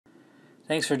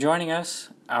Thanks for joining us.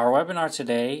 Our webinar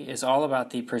today is all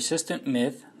about the persistent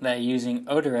myth that using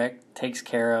ODirect takes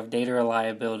care of data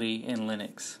reliability in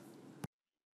Linux.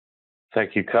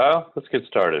 Thank you, Kyle. Let's get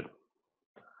started.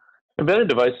 Embedded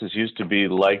devices used to be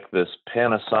like this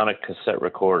Panasonic cassette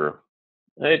recorder.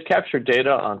 It captured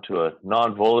data onto a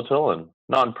non-volatile and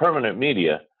non-permanent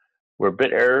media where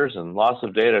bit errors and loss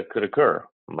of data could occur,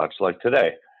 much like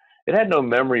today. It had no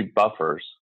memory buffers.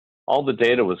 All the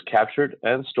data was captured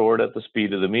and stored at the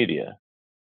speed of the media.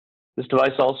 This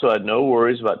device also had no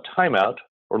worries about timeout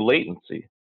or latency,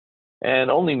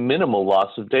 and only minimal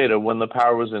loss of data when the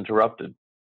power was interrupted.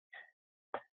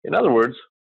 In other words,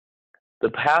 the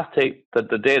path that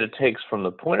the data takes from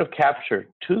the point of capture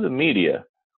to the media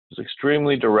was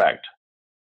extremely direct,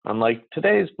 unlike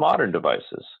today's modern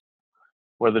devices,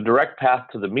 where the direct path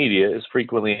to the media is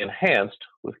frequently enhanced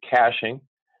with caching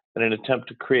in an attempt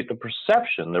to create the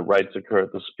perception that writes occur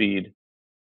at the speed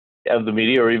of the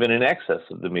media or even in excess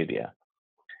of the media.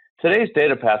 Today's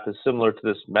data path is similar to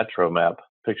this metro map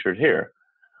pictured here,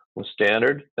 with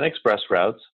standard and express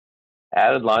routes,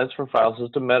 added lines for file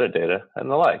system metadata,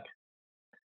 and the like.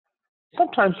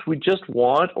 Sometimes we just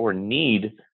want or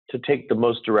need to take the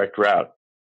most direct route.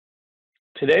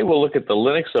 Today we'll look at the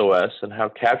Linux OS and how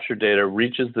captured data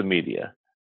reaches the media.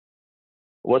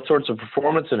 What sorts of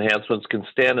performance enhancements can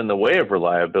stand in the way of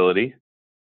reliability?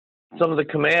 Some of the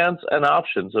commands and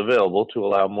options available to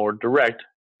allow more direct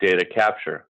data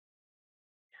capture.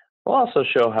 We'll also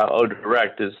show how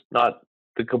ODirect is not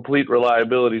the complete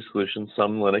reliability solution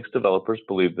some Linux developers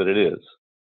believe that it is.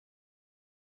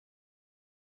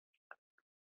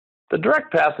 The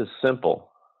direct path is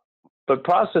simple, but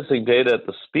processing data at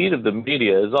the speed of the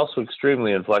media is also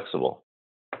extremely inflexible.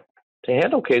 To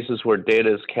handle cases where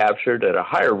data is captured at a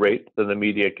higher rate than the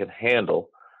media can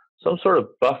handle, some sort of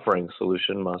buffering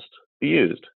solution must be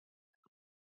used.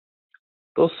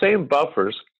 Those same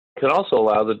buffers can also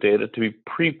allow the data to be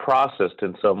pre-processed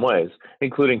in some ways,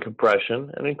 including compression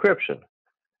and encryption.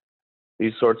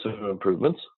 These sorts of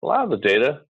improvements allow the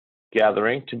data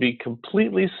gathering to be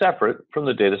completely separate from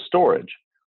the data storage,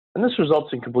 and this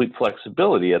results in complete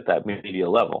flexibility at that media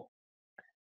level.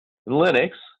 In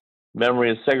Linux,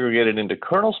 memory is segregated into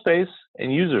kernel space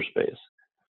and user space,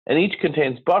 and each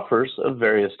contains buffers of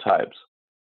various types.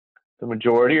 The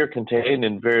majority are contained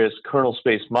in various kernel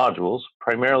space modules,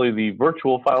 primarily the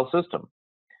virtual file system.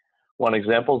 One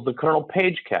example is the kernel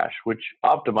page cache, which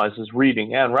optimizes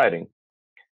reading and writing.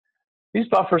 These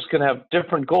buffers can have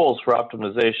different goals for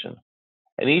optimization,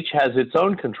 and each has its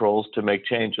own controls to make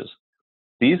changes.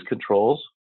 These controls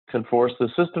can force the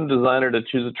system designer to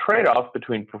choose a trade-off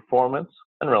between performance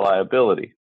and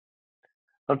reliability.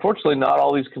 Unfortunately, not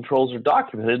all these controls are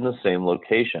documented in the same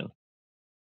location.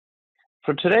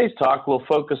 For today's talk, we'll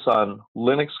focus on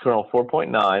Linux kernel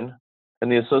 4.9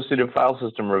 and the associated file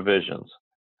system revisions.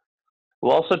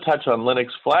 We'll also touch on Linux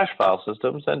flash file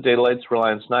systems and Datalight's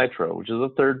Reliance Nitro, which is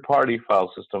a third-party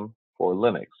file system for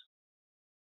Linux.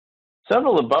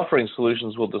 Several of the buffering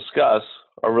solutions we'll discuss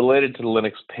are related to the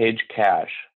Linux page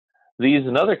cache. These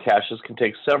and other caches can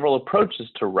take several approaches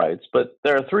to writes, but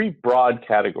there are three broad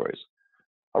categories.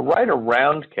 A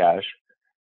write-around cache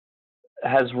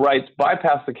has writes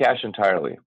bypass the cache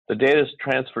entirely. The data is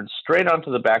transferred straight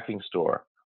onto the backing store.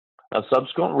 A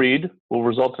subsequent read will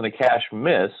result in a cache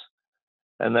miss,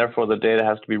 and therefore the data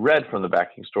has to be read from the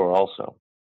backing store also.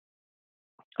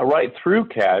 A write-through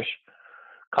cache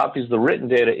copies the written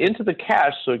data into the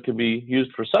cache so it can be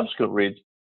used for subsequent reads,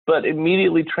 but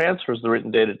immediately transfers the written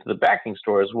data to the backing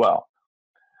store as well.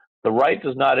 The write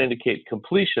does not indicate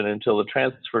completion until the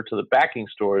transfer to the backing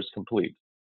store is complete.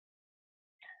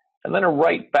 And then a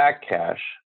write-back cache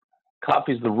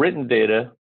copies the written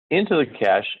data into the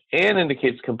cache and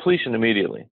indicates completion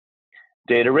immediately.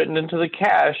 Data written into the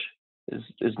cache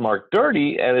is marked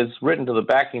dirty and is written to the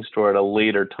backing store at a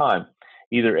later time,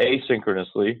 either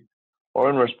asynchronously or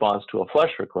in response to a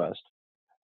flush request.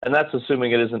 And that's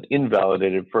assuming it isn't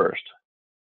invalidated first.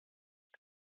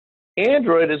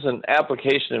 Android is an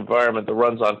application environment that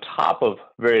runs on top of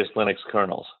various Linux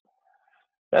kernels.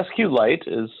 SQLite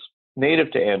is native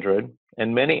to Android,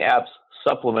 and many apps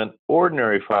supplement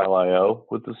ordinary file I/O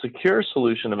with the secure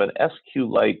solution of an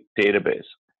SQLite database.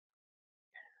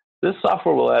 This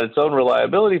software will add its own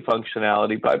reliability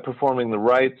functionality by performing the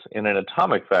writes in an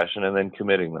atomic fashion and then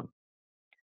committing them.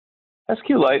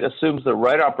 SQLite assumes that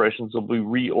write operations will be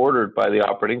reordered by the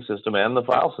operating system and the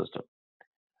file system.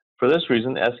 For this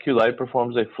reason, SQLite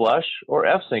performs a flush or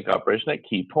fsync operation at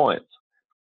key points,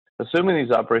 assuming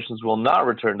these operations will not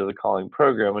return to the calling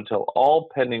program until all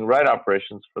pending write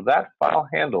operations for that file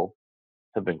handle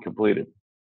have been completed.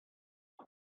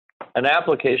 An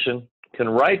application can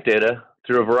write data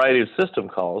through a variety of system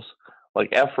calls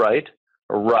like fwrite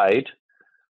or write,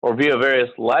 or via various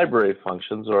library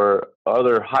functions or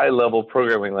other high-level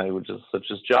programming languages such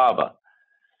as Java.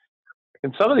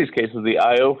 In some of these cases, the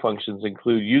I/O functions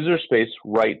include user space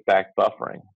write-back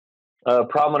buffering. A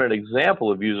prominent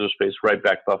example of user space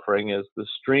write-back buffering is the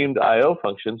streamed I/O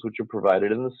functions, which are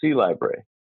provided in the C library.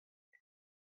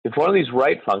 If one of these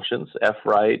write functions,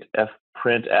 fwrite,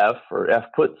 fprintf, or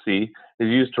fputc, is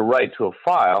used to write to a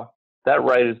file, that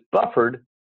write is buffered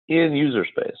in user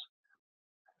space.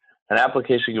 An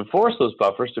application can force those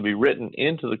buffers to be written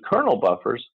into the kernel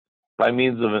buffers by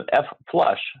means of an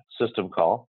flush system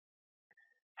call.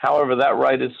 However, that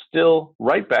write is still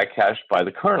write-back cached by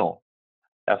the kernel.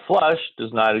 Flush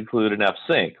does not include an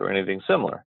fsync or anything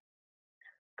similar.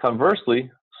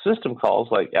 Conversely, system calls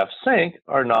like fsync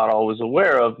are not always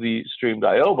aware of the streamed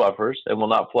I/O buffers and will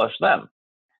not flush them.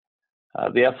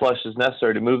 The flush is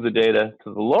necessary to move the data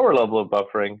to the lower level of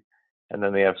buffering, and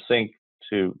then the fsync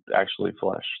to actually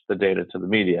flush the data to the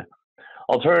media.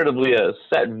 Alternatively, a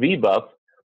set vbuff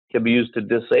can be used to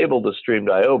disable the streamed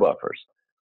I/O buffers,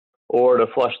 or to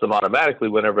flush them automatically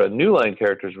whenever a new line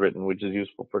character is written, which is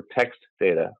useful for text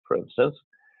data, for instance,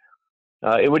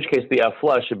 in which case the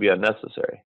flush should be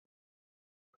unnecessary.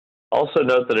 Also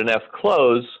note that an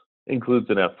fclose includes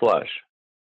an flush.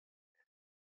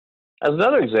 As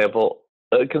another example,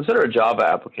 consider a Java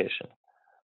application.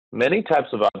 Many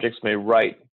types of objects may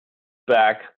write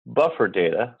back buffer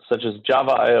data, such as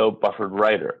Java I/O buffered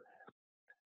writer.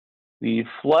 The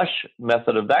flush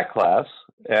method of that class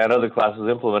and other classes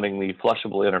implementing the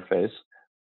flushable interface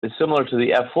is similar to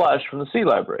the flush from the C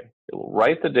library. It will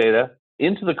write the data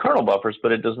into the kernel buffers,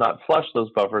 but it does not flush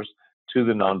those buffers to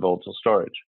the non-volatile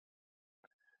storage.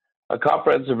 A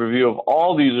comprehensive review of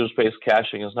all the user space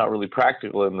caching is not really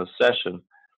practical in this session.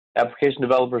 Application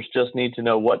developers just need to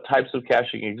know what types of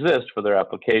caching exist for their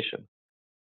application.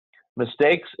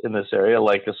 Mistakes in this area,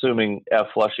 like assuming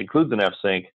flush includes an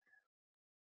fsync,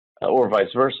 or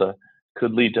vice versa,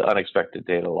 could lead to unexpected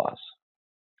data loss.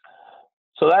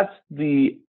 So that's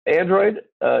the Android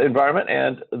environment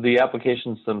and the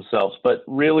applications themselves. But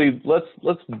really,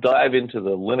 let's dive into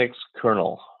the Linux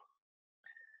kernel.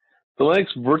 The Linux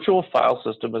virtual file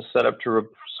system is set up to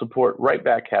support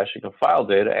write-back caching of file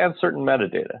data and certain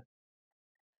metadata.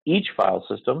 Each file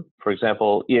system, for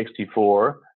example,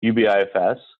 ext4,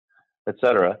 UBIFS,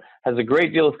 etc., has a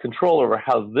great deal of control over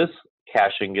how this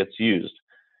caching gets used.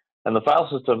 And the file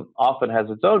system often has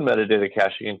its own metadata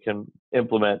caching and can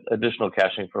implement additional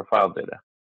caching for file data.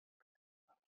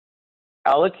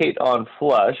 Allocate on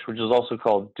flush, which is also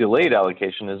called delayed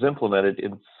allocation, is implemented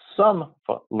in some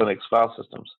Linux file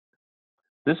systems.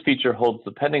 This feature holds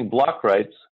the pending block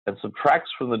writes and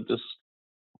subtracts from the disk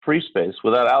free space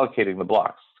without allocating the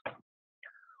blocks.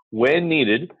 When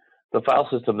needed, the file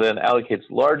system then allocates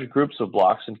large groups of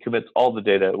blocks and commits all the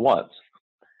data at once.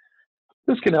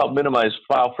 This can help minimize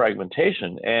file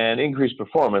fragmentation and increase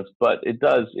performance, but it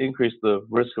does increase the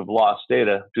risk of lost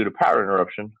data due to power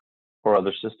interruption or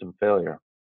other system failure.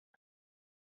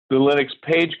 The Linux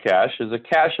page cache is a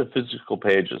cache of physical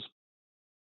pages.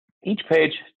 Each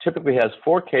page typically has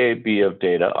 4 KB of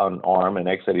data on ARM and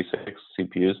x86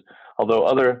 CPUs, although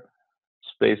other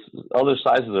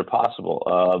sizes are possible.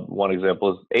 One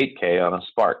example is 8K on a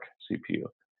SPARC CPU.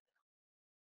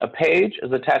 A page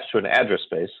is attached to an address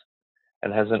space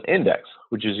and has an index,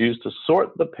 which is used to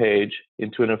sort the page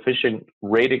into an efficient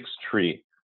radix tree.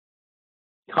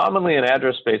 Commonly, an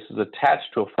address space is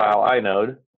attached to a file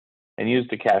inode and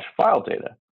used to cache file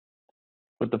data,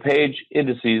 with the page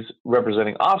indices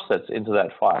representing offsets into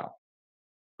that file.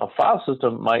 A file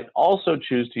system might also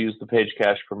choose to use the page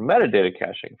cache for metadata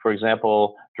caching. For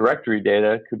example, directory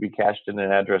data could be cached in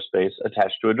an address space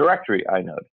attached to a directory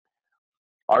inode.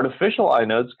 Artificial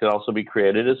inodes can also be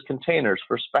created as containers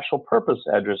for special purpose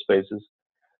address spaces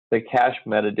that cache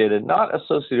metadata not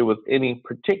associated with any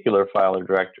particular file or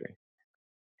directory.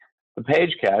 The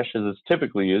page cache, as it's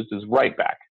typically used, is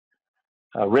write-back.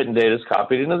 Written data is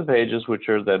copied into the pages, which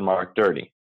are then marked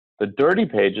dirty. The dirty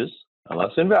pages,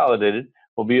 unless invalidated,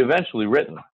 will be eventually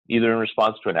written, either in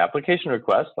response to an application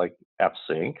request, like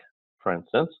fsync, for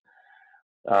instance,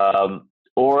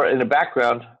 or in the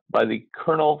background by the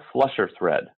kernel flusher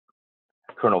thread.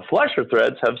 Kernel flusher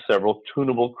threads have several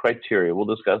tunable criteria. We'll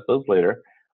discuss those later.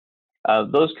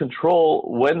 Those control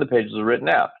when the pages are written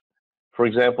out. For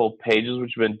example, pages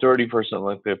which have been dirty for a certain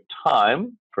length of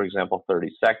time, for example, 30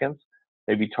 seconds,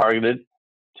 may be targeted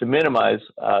to minimize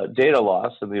data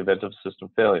loss in the event of system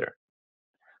failure.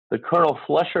 The kernel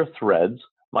flusher threads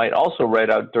might also write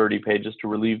out dirty pages to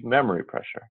relieve memory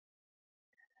pressure.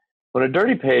 When a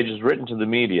dirty page is written to the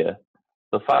media,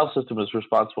 the file system is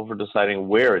responsible for deciding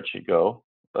where it should go,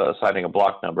 assigning a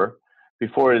block number,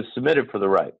 before it is submitted for the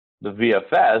write. The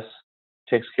VFS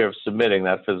takes care of submitting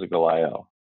that physical I/O.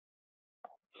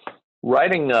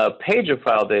 Writing a page of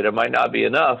file data might not be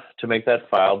enough to make that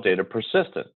file data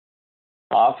persistent.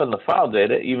 Often the file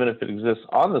data, even if it exists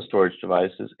on the storage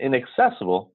device, is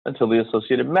inaccessible until the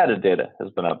associated metadata has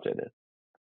been updated.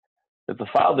 If the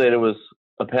file data was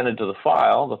appended to the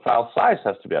file size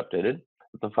has to be updated.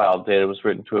 If the file data was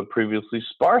written to a previously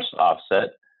sparse offset,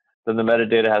 then the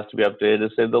metadata has to be updated to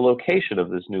say the location of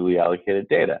this newly allocated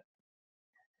data.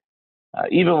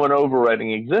 Even when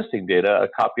overwriting existing data, a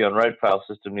copy on write file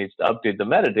system needs to update the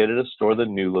metadata to store the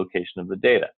new location of the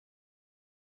data.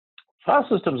 File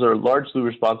systems are largely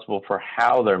responsible for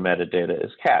how their metadata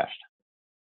is cached.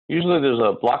 Usually there's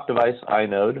a block device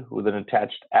inode with an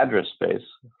attached address space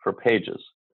for pages.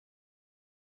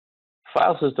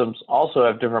 File systems also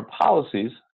have different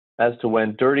policies as to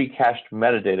when dirty cached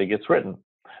metadata gets written.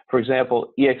 For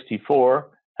example, ext4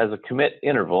 has a commit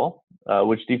interval,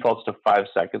 which defaults to 5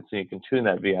 seconds, and you can tune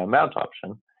that via a mount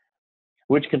option,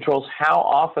 which controls how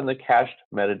often the cached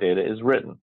metadata is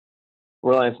written.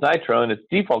 Reliance Nitro, in its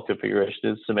default configuration,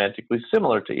 is semantically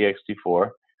similar to ext4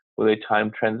 with a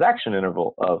time transaction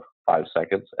interval of 5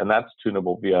 seconds, and that's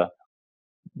tunable via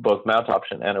both mount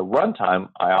option and a runtime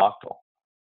ioctl.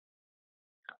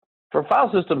 For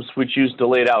file systems which use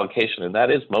delayed allocation, and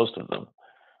that is most of them,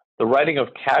 the writing of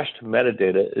cached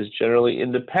metadata is generally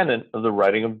independent of the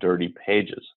writing of dirty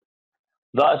pages.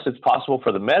 Thus, it's possible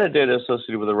for the metadata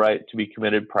associated with the write to be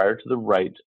committed prior to the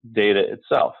write data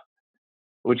itself,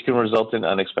 which can result in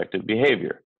unexpected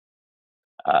behavior.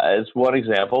 As one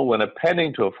example, when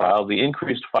appending to a file, the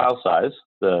increased file size,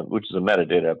 which is a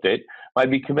metadata update,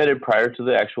 might be committed prior to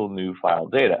the actual new file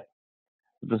data.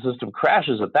 If the system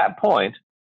crashes at that point,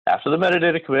 after the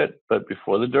metadata commit, but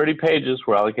before the dirty pages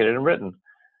were allocated and written,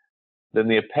 then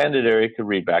the appended area could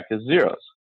read back as zeros.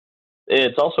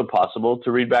 It's also possible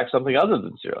to read back something other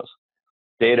than zeros,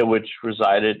 data which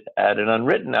resided at an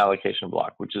unwritten allocation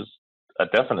block, which is a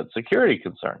definite security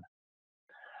concern.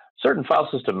 Certain file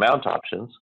system mount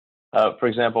options, for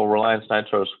example, Reliance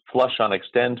Nitro's flush on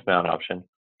extend mount option,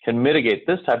 can mitigate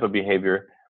this type of behavior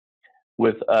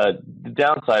with the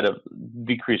downside of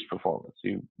decreased performance.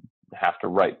 You have to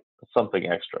write something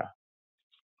extra.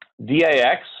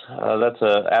 DAX, that's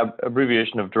an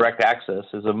abbreviation of direct access,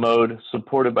 is a mode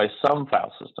supported by some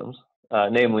file systems,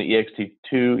 namely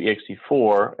ext2,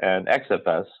 ext4, and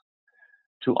XFS,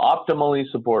 to optimally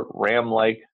support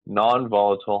RAM-like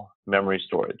non-volatile memory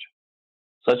storage.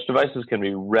 Such devices can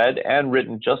be read and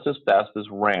written just as fast as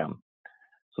RAM,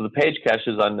 so the page cache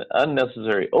is an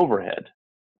unnecessary overhead,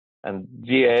 and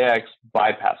DAX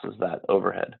bypasses that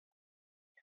overhead.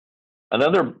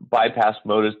 Another bypass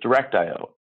mode is direct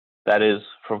I/O, that is,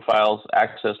 from files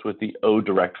accessed with the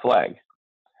ODirect flag,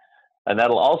 and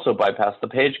that'll also bypass the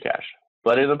page cache,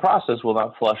 but in the process will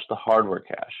not flush the hardware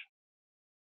cache.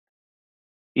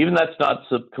 Even that's not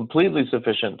completely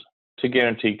sufficient to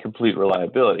guarantee complete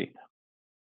reliability.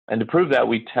 And to prove that,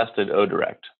 we tested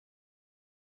ODirect.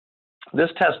 This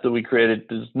test that we created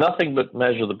does nothing but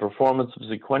measure the performance of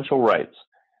sequential writes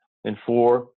in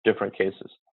 4 different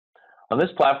cases. On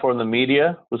this platform, the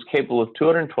media was capable of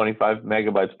 225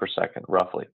 megabytes per second,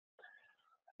 roughly.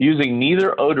 Using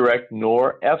neither ODirect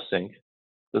nor FSync,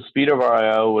 the speed of our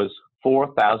I/O was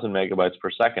 4,000 megabytes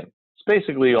per second. It's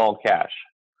basically all cache.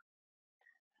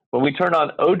 When we turned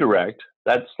on ODirect,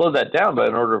 that slowed that down by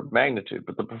an order of magnitude,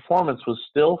 but the performance was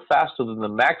still faster than the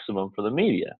maximum for the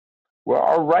media, where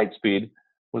our write speed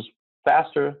was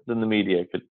faster than the media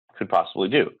could possibly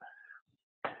do.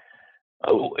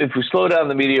 If we slow down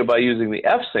the media by using the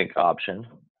FSync option,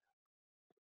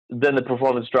 then the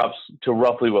performance drops to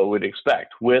roughly what we'd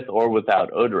expect, with or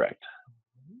without ODirect.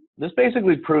 This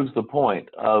basically proves the point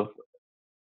of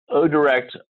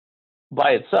ODirect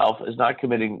by itself is not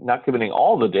committing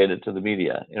all the data to the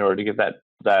media in order to get that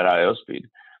I/O speed,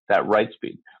 that write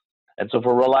speed. And so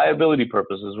for reliability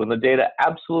purposes, when the data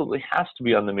absolutely has to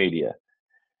be on the media,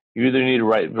 you either need to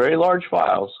write very large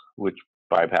files, which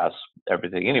bypass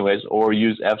everything anyways, or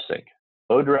use FSync.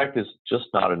 ODirect is just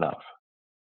not enough.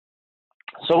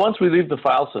 So once we leave the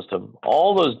file system,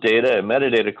 all those data and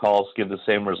metadata calls give the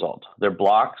same result. They're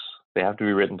blocks, they have to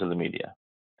be written to the media.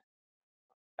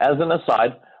 As an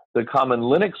aside, the common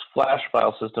Linux flash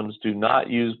file systems do not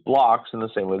use blocks in the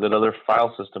same way that other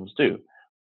file systems do.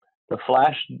 The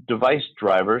flash device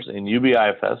drivers in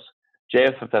UBIFS,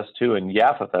 JFFS2, and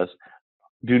YAFFS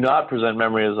do not present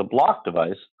memory as a block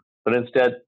device, but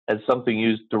instead as something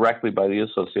used directly by the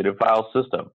associated file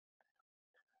system.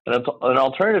 An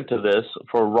alternative to this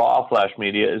for raw flash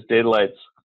media is Datalight's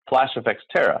FlashFX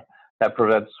Terra that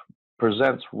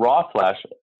presents raw flash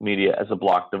media as a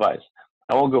block device.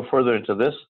 I won't go further into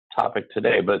this topic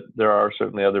today, but there are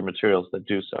certainly other materials that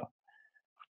do so.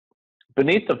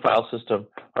 Beneath the file system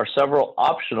are several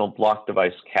optional block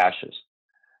device caches.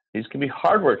 These can be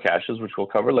hardware caches, which we'll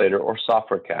cover later, or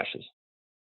software caches.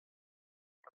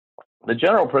 The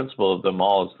general principle of them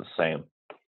all is the same.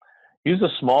 Use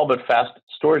a small but fast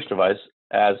storage device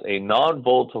as a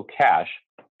non-volatile cache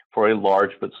for a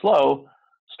large but slow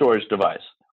storage device,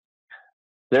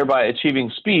 thereby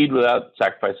achieving speed without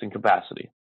sacrificing capacity.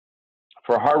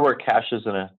 For hardware caches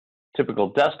in a typical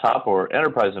desktop or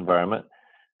enterprise environment,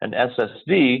 an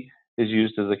SSD is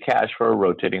used as a cache for a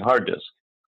rotating hard disk.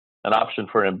 An option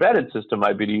for an embedded system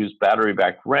might be to use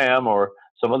battery-backed RAM or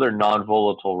some other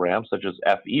non-volatile RAM, such as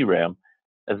FERAM,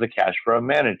 as a cache for a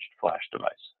managed flash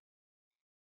device.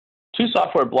 Two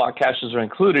software block caches are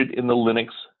included in the Linux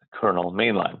kernel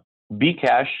mainline,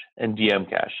 Bcache and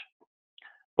DMCache.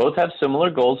 Both have similar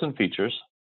goals and features.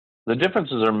 The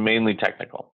differences are mainly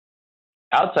technical.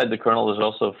 Outside the kernel, there's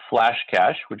also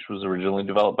FlashCache, which was originally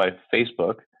developed by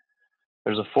Facebook.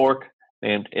 There's a fork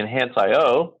named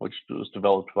Enhance.io, which was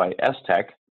developed by STech,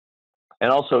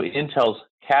 and also Intel's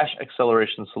Cache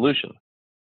Acceleration Solution,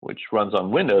 which runs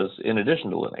on Windows in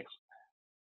addition to Linux.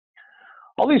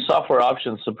 All these software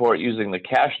options support using the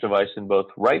cache device in both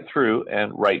write-through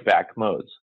and write-back modes.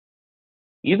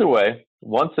 Either way,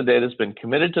 once the data has been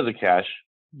committed to the cache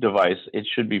device, it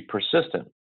should be persistent,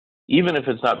 even if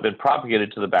it's not been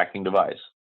propagated to the backing device.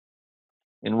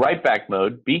 In write-back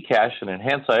mode, Bcache and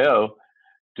Enhance.io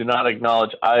do not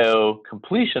acknowledge I/O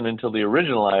completion until the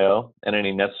original I/O and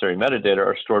any necessary metadata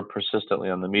are stored persistently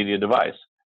on the media device,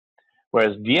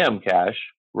 whereas DMCache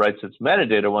writes its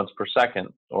metadata once per second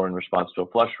or in response to a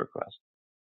flush request.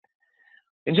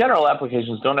 In general,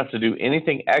 applications don't have to do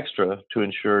anything extra to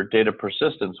ensure data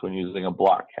persistence when using a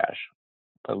block cache,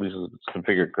 at least if it's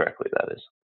configured correctly, that is.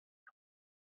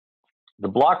 The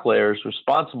block layer is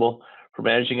responsible for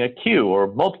managing a queue or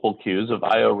multiple queues of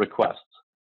I/O requests.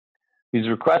 These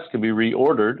requests can be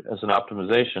reordered as an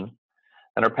optimization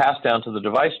and are passed down to the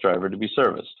device driver to be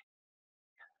serviced.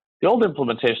 The old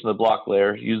implementation of the block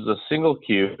layer uses a single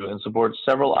queue and supports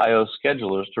several I/O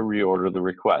schedulers to reorder the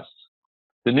requests.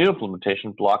 The new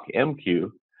implementation,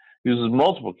 BlockMQ, uses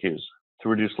multiple queues to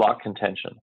reduce lock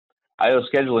contention. I/O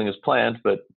scheduling is planned,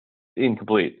 but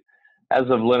incomplete. As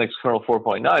of Linux kernel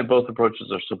 4.9, both approaches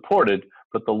are supported,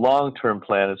 but the long-term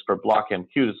plan is for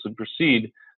BlockMQ to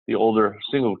supersede the older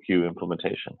single queue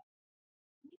implementation.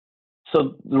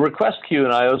 So the request queue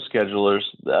and I/O schedulers,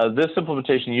 this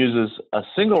implementation uses a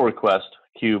single request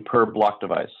queue per block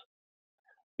device.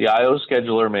 The I/O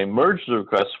scheduler may merge the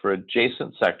requests for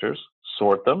adjacent sectors,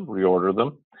 sort them, reorder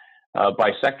them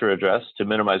by sector address to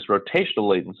minimize rotational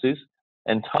latencies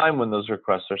and time when those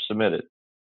requests are submitted.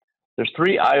 There's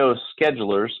 3 I/O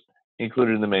schedulers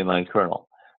included in the mainline kernel.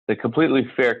 The completely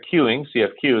fair queuing,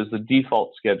 CFQ, is the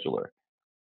default scheduler.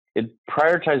 It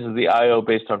prioritizes the I/O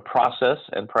based on process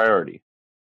and priority.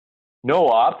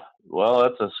 NoOp, well,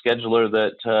 that's a scheduler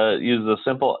that uses a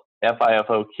simple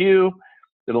FIFO queue.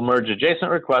 It'll merge adjacent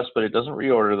requests, but it doesn't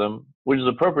reorder them, which is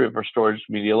appropriate for storage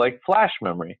media like flash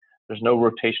memory. There's no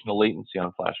rotational latency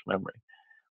on flash memory.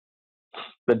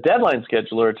 The deadline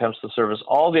scheduler attempts to service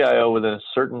all the I/O within a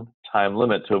certain time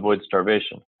limit to avoid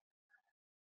starvation.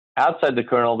 Outside the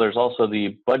kernel, there's also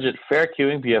the budget fair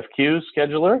queuing, BFQ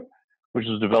scheduler, which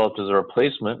was developed as a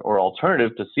replacement or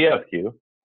alternative to CFQ,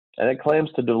 and it claims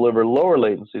to deliver lower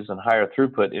latencies and higher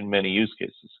throughput in many use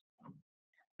cases.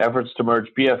 Efforts to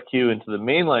merge BFQ into the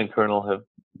mainline kernel have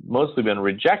mostly been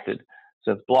rejected,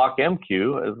 since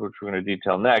BlockMQ, which we're going to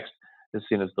detail next, is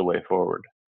seen as the way forward.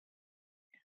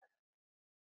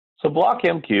 So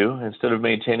BlockMQ, instead of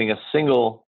maintaining a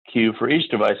single queue for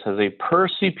each device, has a per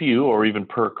CPU or even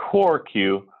per core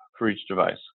queue for each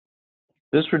device.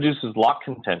 This reduces lock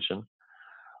contention,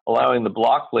 allowing the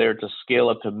block layer to scale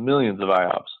up to millions of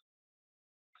IOPS.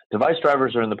 Device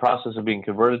drivers are in the process of being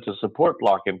converted to support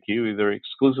BlockMQ, either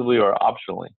exclusively or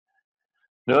optionally.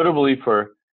 Notably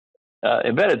for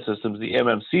embedded systems, the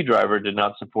MMC driver did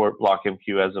not support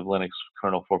BlockMQ as of Linux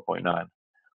kernel 4.9.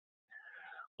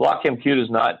 BlockMQ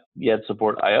does not yet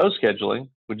support I/O scheduling,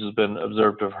 which has been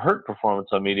observed to hurt performance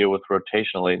on media with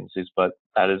rotational latencies, but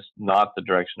that is not the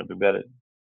direction of embedded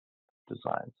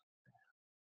designs.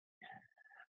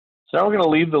 So now we're going to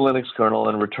leave the Linux kernel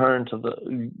and return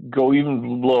to go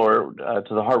even lower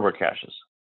to the hardware caches.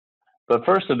 But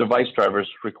first, a device driver is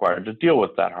required to deal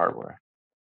with that hardware.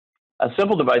 A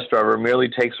simple device driver merely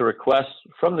takes a request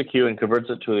from the queue and converts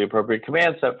it to the appropriate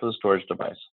command set for the storage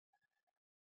device.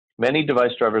 Many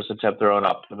device drivers attempt their own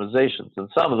optimizations, and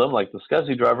some of them, like the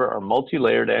SCSI driver, are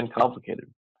multi-layered and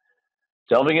complicated.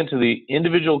 Delving into the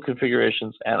individual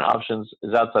configurations and options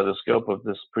is outside the scope of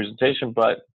this presentation,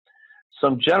 but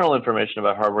some general information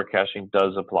about hardware caching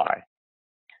does apply.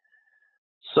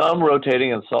 Some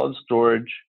rotating and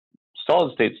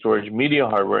solid-state storage media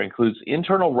hardware includes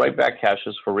internal write-back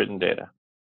caches for written data.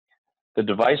 The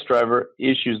device driver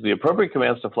issues the appropriate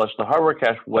commands to flush the hardware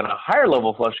cache when a higher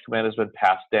level flush command has been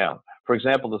passed down. For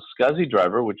example, the SCSI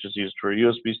driver, which is used for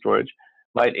USB storage,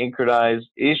 might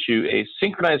issue a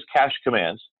synchronized cache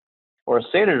command, or a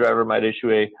SATA driver might issue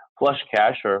a flush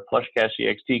cache or flush cache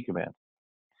ext command.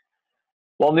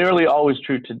 While nearly always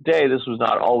true today, this was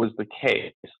not always the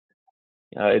case.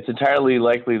 It's entirely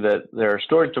likely that there are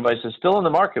storage devices still in the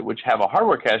market which have a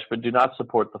hardware cache but do not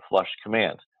support the flush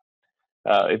command.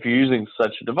 If you're using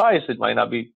such a device, it might not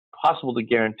be possible to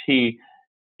guarantee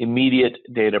immediate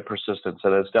data persistence,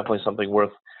 and it's definitely something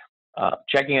worth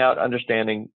checking out,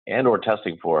 understanding, and or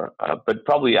testing for, but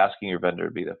probably asking your vendor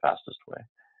to be the fastest way.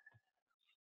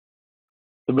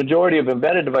 The majority of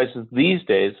embedded devices these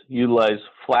days utilize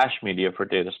flash media for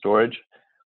data storage,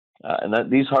 and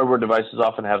that these hardware devices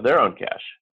often have their own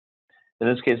cache. In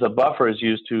this case, a buffer is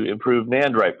used to improve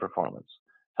NAND write performance,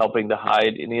 helping to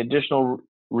hide any additional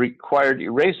required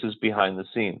erases behind the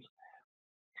scenes.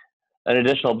 An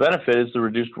additional benefit is the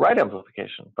reduced write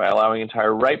amplification. By allowing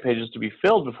entire write pages to be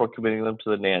filled before committing them to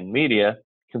the NAND media,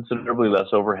 considerably less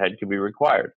overhead can be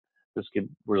required. This could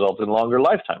result in longer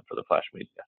lifetime for the flash media.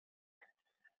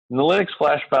 In the Linux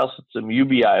flash file system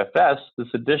UBIFS, this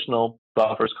additional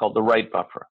buffer is called the write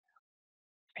buffer.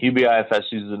 UBIFS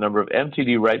uses a number of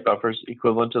MTD write buffers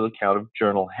equivalent to the count of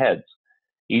journal heads.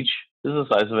 Each is the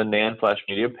size of a NAND flash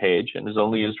media page and is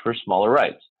only used for smaller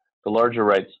writes. The larger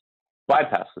writes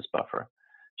bypass this buffer.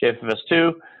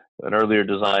 JFFS2, an earlier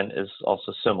design, is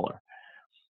also similar.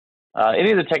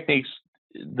 Any of the techniques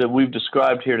that we've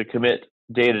described here to commit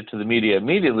data to the media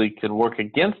immediately can work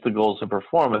against the goals of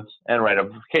performance and write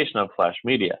amplification of flash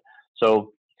media.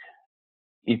 So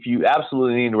if you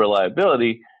absolutely need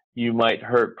reliability, you might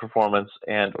hurt performance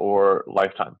and or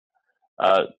lifetime.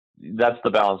 That's the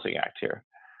balancing act here.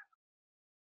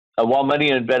 While many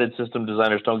embedded system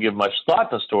designers don't give much thought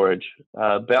to storage,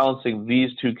 balancing these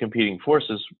two competing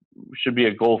forces should be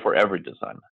a goal for every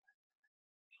design.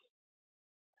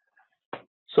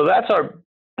 So that's our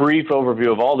brief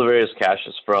overview of all the various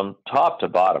caches from top to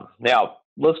bottom. Now,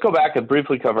 let's go back and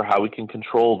briefly cover how we can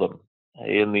control them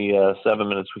in the 7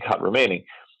 minutes we got remaining.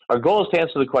 Our goal is to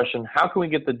answer the question, how can we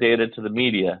get the data to the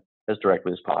media as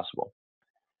directly as possible?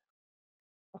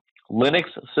 Linux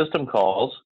system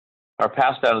calls are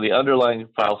passed down to the underlying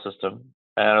file system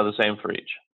and are the same for each.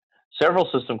 Several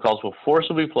system calls will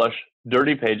forcibly flush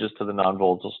dirty pages to the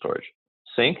non-volatile storage.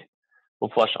 Sync will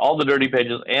flush all the dirty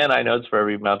pages and inodes for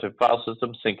every mounted file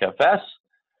system. SyncFS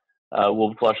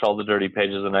will flush all the dirty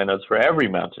pages and inodes for every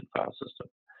mounted file system.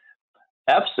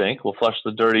 fsync will flush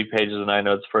the dirty pages and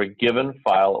inodes for a given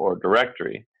file or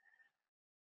directory.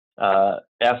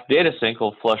 fdatasync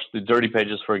will flush the dirty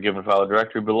pages for a given file or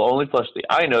directory, but will only flush the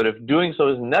inode if doing so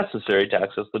is necessary to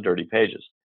access the dirty pages.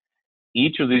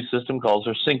 Each of these system calls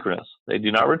are synchronous. They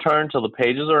do not return until the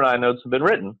pages or inodes have been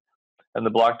written and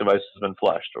the block device has been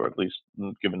flushed, or at least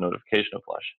given notification of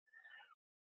flush.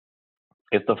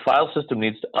 If the file system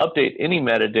needs to update any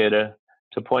metadata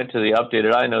to point to the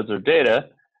updated inodes or data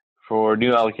for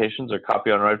new allocations or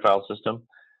copy on write file system,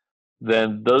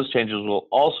 then those changes will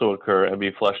also occur and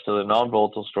be flushed to the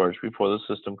non-volatile storage before the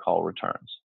system call returns.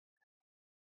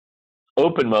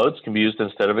 Open modes can be used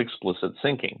instead of explicit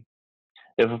syncing.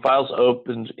 If a file is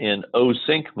opened in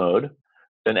OSync mode,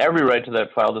 then every write to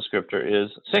that file descriptor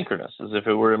is synchronous, as if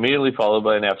it were immediately followed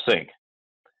by an fsync.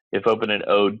 If open in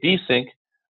ODesync,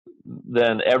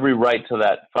 then every write to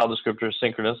that file descriptor is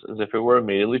synchronous, as if it were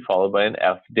immediately followed by an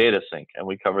fdatasync, and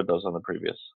we covered those on the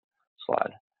previous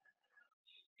slide.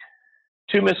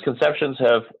 Two misconceptions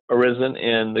have arisen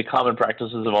in the common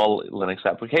practices of all Linux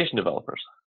application developers.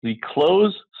 The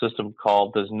close system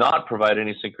call does not provide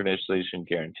any synchronization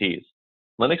guarantees.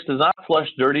 Linux does not flush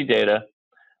dirty data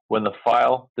when the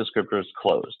file descriptor is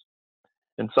closed.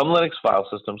 In some Linux file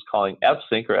systems, calling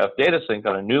fsync or fdatasync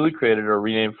on a newly created or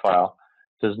renamed file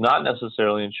does not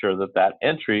necessarily ensure that that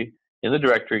entry in the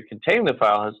directory containing the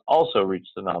file has also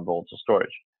reached the non-volatile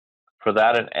storage. For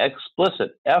that, an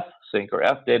explicit fsync or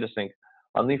fdatasync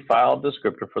on the file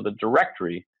descriptor for the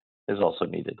directory is also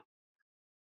needed.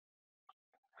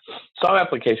 Some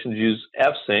applications use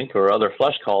fsync or other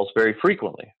flush calls very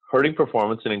frequently. hurting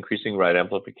performance and increasing write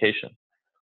amplification.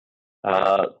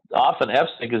 Often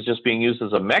fsync is just being used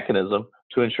as a mechanism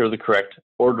to ensure the correct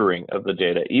ordering of the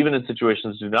data, even in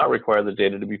situations that do not require the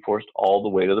data to be forced all the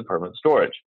way to the permanent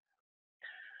storage.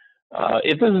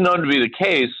 If this is known to be the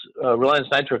case, Reliance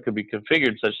Nitro could be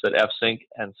configured such that fsync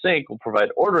and sync will provide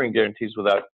ordering guarantees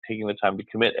without taking the time to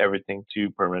commit everything to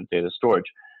permanent data storage.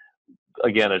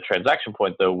 Again, a transaction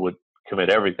point, though, would commit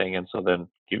everything and so then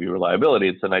give you reliability.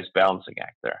 It's a nice balancing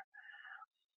act there.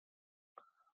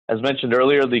 As mentioned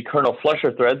earlier, the kernel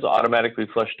flusher threads automatically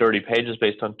flush dirty pages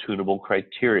based on tunable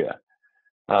criteria.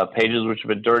 Pages which have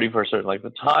been dirty for a certain length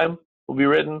of time will be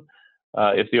written.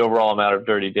 If the overall amount of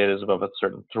dirty data is above a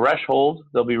certain threshold,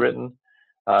 they'll be written.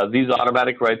 These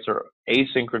automatic writes are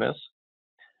asynchronous.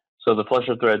 So the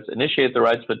flusher threads initiate the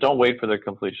writes, but don't wait for their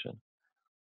completion.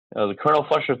 The kernel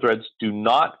flusher threads do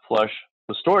not flush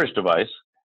the storage device,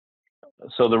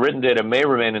 so the written data may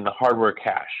remain in the hardware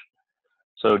cache.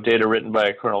 So data written by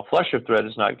a kernel flusher thread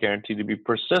is not guaranteed to be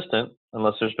persistent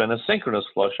unless there's been a synchronous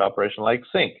flush operation like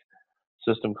sync,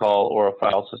 system call, or a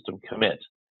file system commit.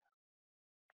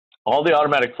 All the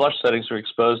automatic flush settings are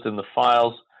exposed in the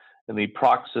files in the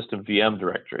proc system VM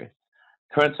directory.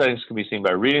 Current settings can be seen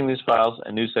by reading these files,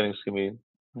 and new settings can be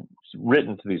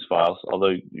written to these files,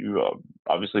 although you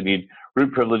obviously need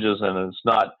root privileges and it's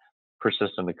not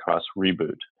persistent across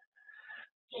reboot.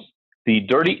 The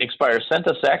dirty expire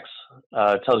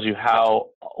CentOS tells you how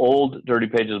old dirty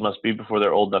pages must be before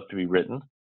they're old enough to be written.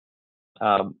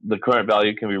 The current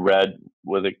value can be read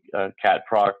with a cat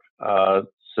proc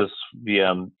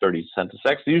sysvm dirty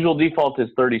CentOS. The usual default is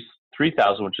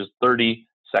 33,000, which is 30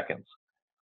 seconds.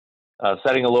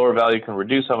 Setting a lower value can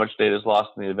reduce how much data is lost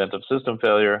in the event of system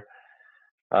failure.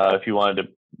 If you wanted to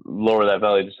lower that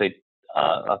value to say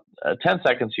 10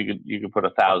 seconds, you could put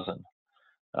 1,000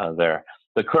 there.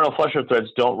 The kernel flusher threads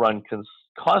don't run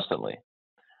constantly.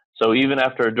 So even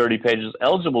after a dirty page is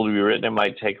eligible to be written, it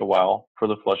might take a while for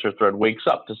the flusher thread wakes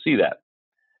up to see that.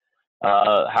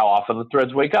 How often the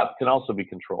threads wake up can also be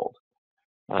controlled.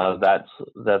 That's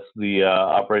the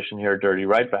operation here, dirty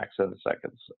write-back 7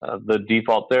 seconds. The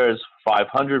default there is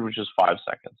 500, which is 5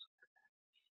 seconds.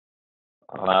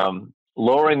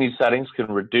 Lowering these settings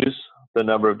can reduce the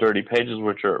number of dirty pages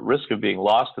which are at risk of being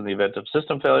lost in the event of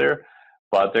system failure,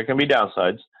 but there can be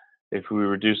downsides. If we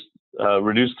reduce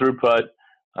throughput,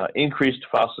 increased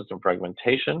file system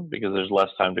fragmentation because there's less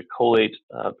time to collate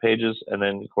pages, and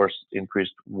then, of course,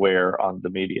 increased wear on the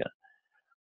media.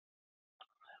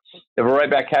 If a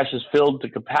write-back cache is filled to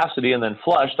capacity and then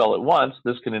flushed all at once,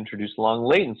 this can introduce long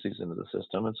latencies into the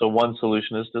system. And so one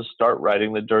solution is to start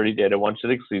writing the dirty data once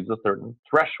it exceeds a certain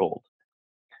threshold.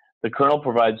 The kernel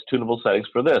provides tunable settings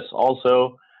for this.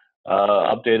 Also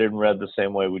updated and read the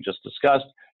same way we just discussed,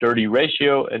 dirty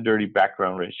ratio and dirty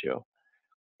background ratio.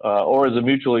 Or as a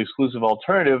mutually exclusive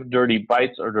alternative, dirty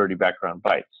bytes or dirty background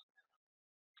bytes.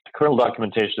 Kernel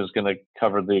documentation is going to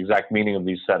cover the exact meaning of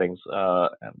these settings,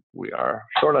 and we are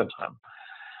short on time.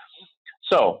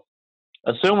 So,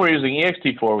 assume we're using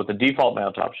ext4 with the default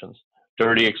mount options.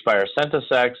 Dirty expire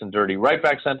CentOS and dirty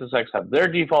write-back CentOS have their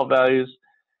default values,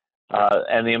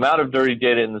 and the amount of dirty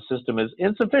data in the system is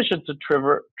insufficient to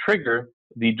trigger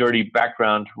the dirty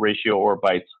background ratio or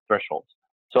bytes thresholds.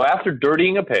 So after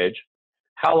dirtying a page,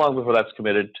 how long before that's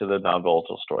committed to the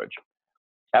non-volatile storage?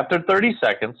 After 30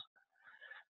 seconds,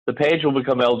 the page will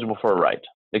become eligible for a write.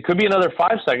 It could be another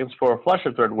 5 seconds before a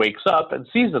flusher thread wakes up and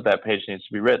sees that that page needs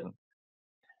to be written.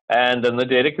 And then the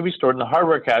data can be stored in the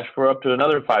hardware cache for up to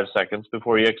another 5 seconds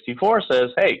before ext4 says,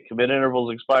 hey, commit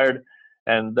interval is expired,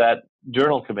 and that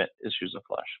journal commit issues a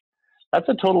flush. That's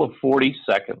a total of 40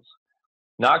 seconds,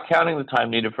 not counting the time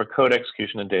needed for code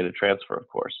execution and data transfer, of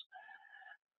course.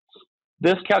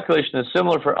 This calculation is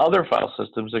similar for other file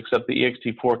systems, except the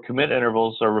ext4 commit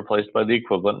intervals are replaced by the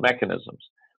equivalent mechanisms.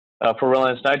 For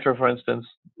Reliance Nitro, for instance,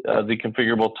 the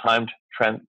configurable timed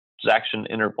transaction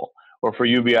interval, or for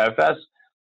UBIFS,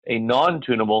 a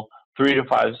non-tunable 3 to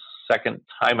 5 second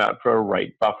timeout for a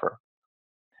write buffer.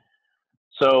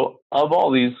 So of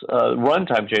all these,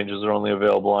 runtime changes are only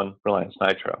available on Reliance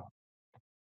Nitro.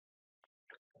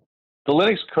 The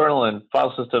Linux kernel and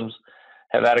file systems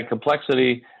have added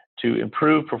complexity to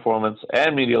improve performance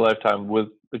and media lifetime with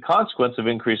the consequence of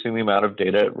increasing the amount of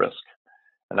data at risk.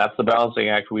 And that's the balancing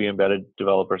act we embedded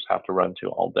developers have to run to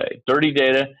all day. Dirty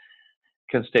data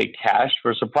can stay cached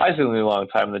for a surprisingly long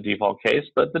time in the default case,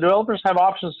 but the developers have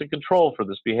options to control for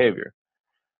this behavior.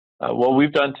 What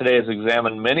we've done today is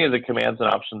examine many of the commands and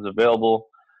options available.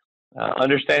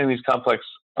 Understanding these complex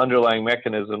underlying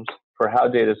mechanisms for how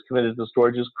data is committed to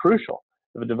storage is crucial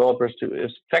if a developer is to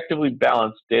effectively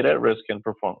balance data at risk and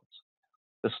performance.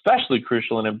 especially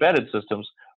crucial in embedded systems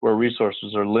where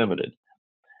resources are limited,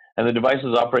 and the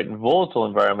devices operate in volatile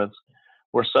environments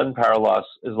where sudden power loss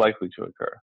is likely to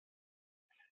occur.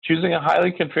 Choosing a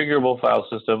highly configurable file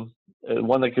system,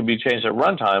 one that can be changed at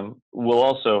runtime, will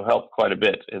also help quite a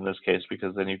bit in this case,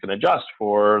 because then you can adjust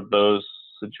for those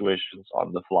situations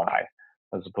on the fly,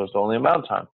 as opposed to only a mount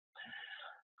time.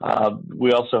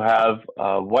 We also have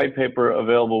a white paper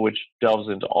available which delves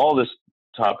into all this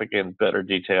topic in better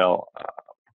detail,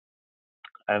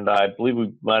 and I believe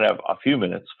we might have a few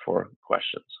minutes for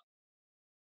questions.